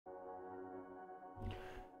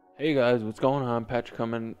Hey guys, what's going on? Patrick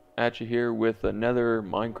coming at you here with another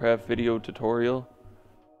Minecraft video tutorial.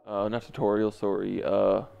 Not tutorial, sorry.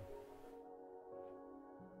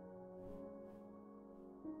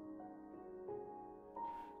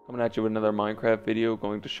 Coming at you with another Minecraft video,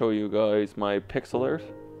 going to show you guys my pixel art.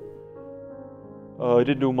 I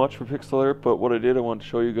didn't do much for pixel art, but what I did, I want to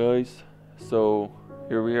show you guys. So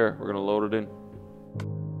here we are. We're gonna load it in.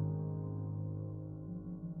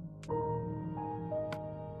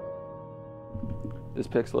 This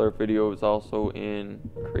pixel art video is also in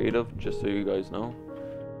creative, just so you guys know.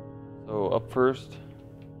 So up first,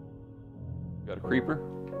 we got a creeper.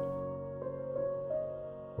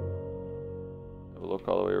 Have a look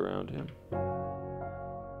all the way around him.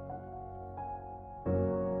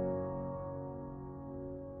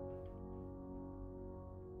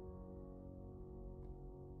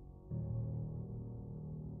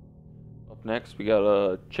 Up next, we got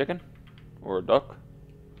a chicken or a duck,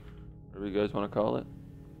 whatever you guys want to call it.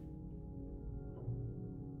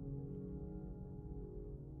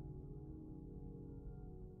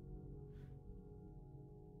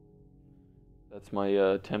 That's my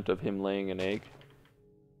attempt of him laying an egg.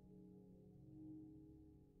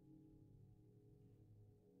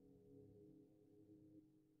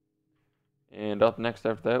 And up next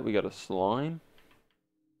after that, we got a slime.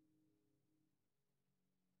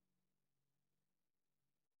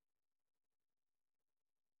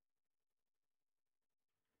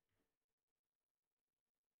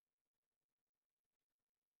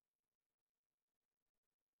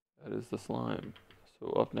 That is the slime. So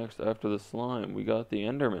up next after the slime, we got the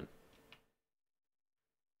Enderman.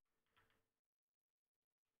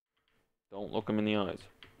 Don't look him in the eyes.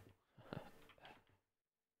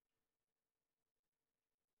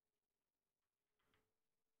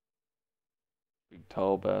 Big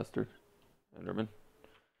tall bastard. Enderman.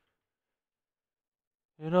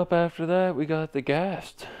 And up after that, we got the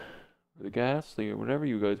ghast. Or the ghastly, or whatever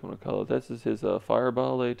you guys want to call it. This is his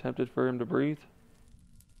fireball they attempted for him to breathe.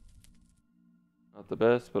 Not the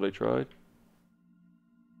best, but I tried.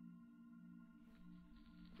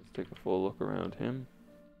 Let's take a full look around him.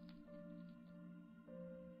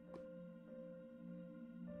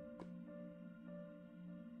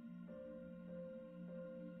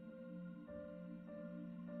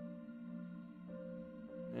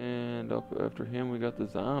 And up after him, we got the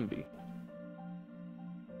zombie.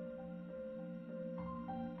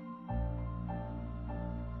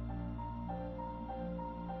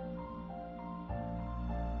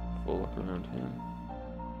 Full look around him.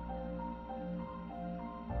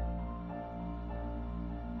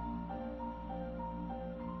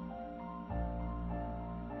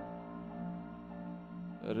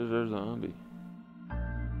 That is our zombie.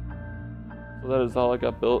 So that is all I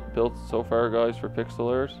got built so far, guys, for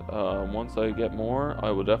pixel art. Once I get more,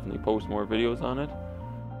 I will definitely post more videos on it.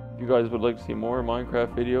 If you guys would like to see more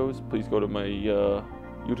Minecraft videos, please go to my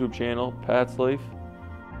YouTube channel, Pat's Life.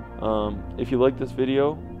 If you like this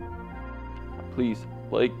video, please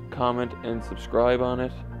like, comment, and subscribe on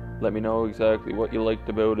it. Let me know exactly what you liked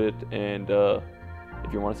about it, and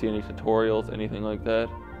if you want to see any tutorials, anything like that,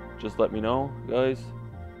 just let me know, guys.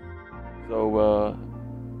 So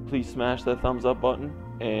please smash that thumbs up button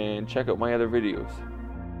and check out my other videos.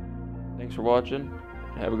 Thanks for watching,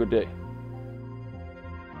 and have a good day.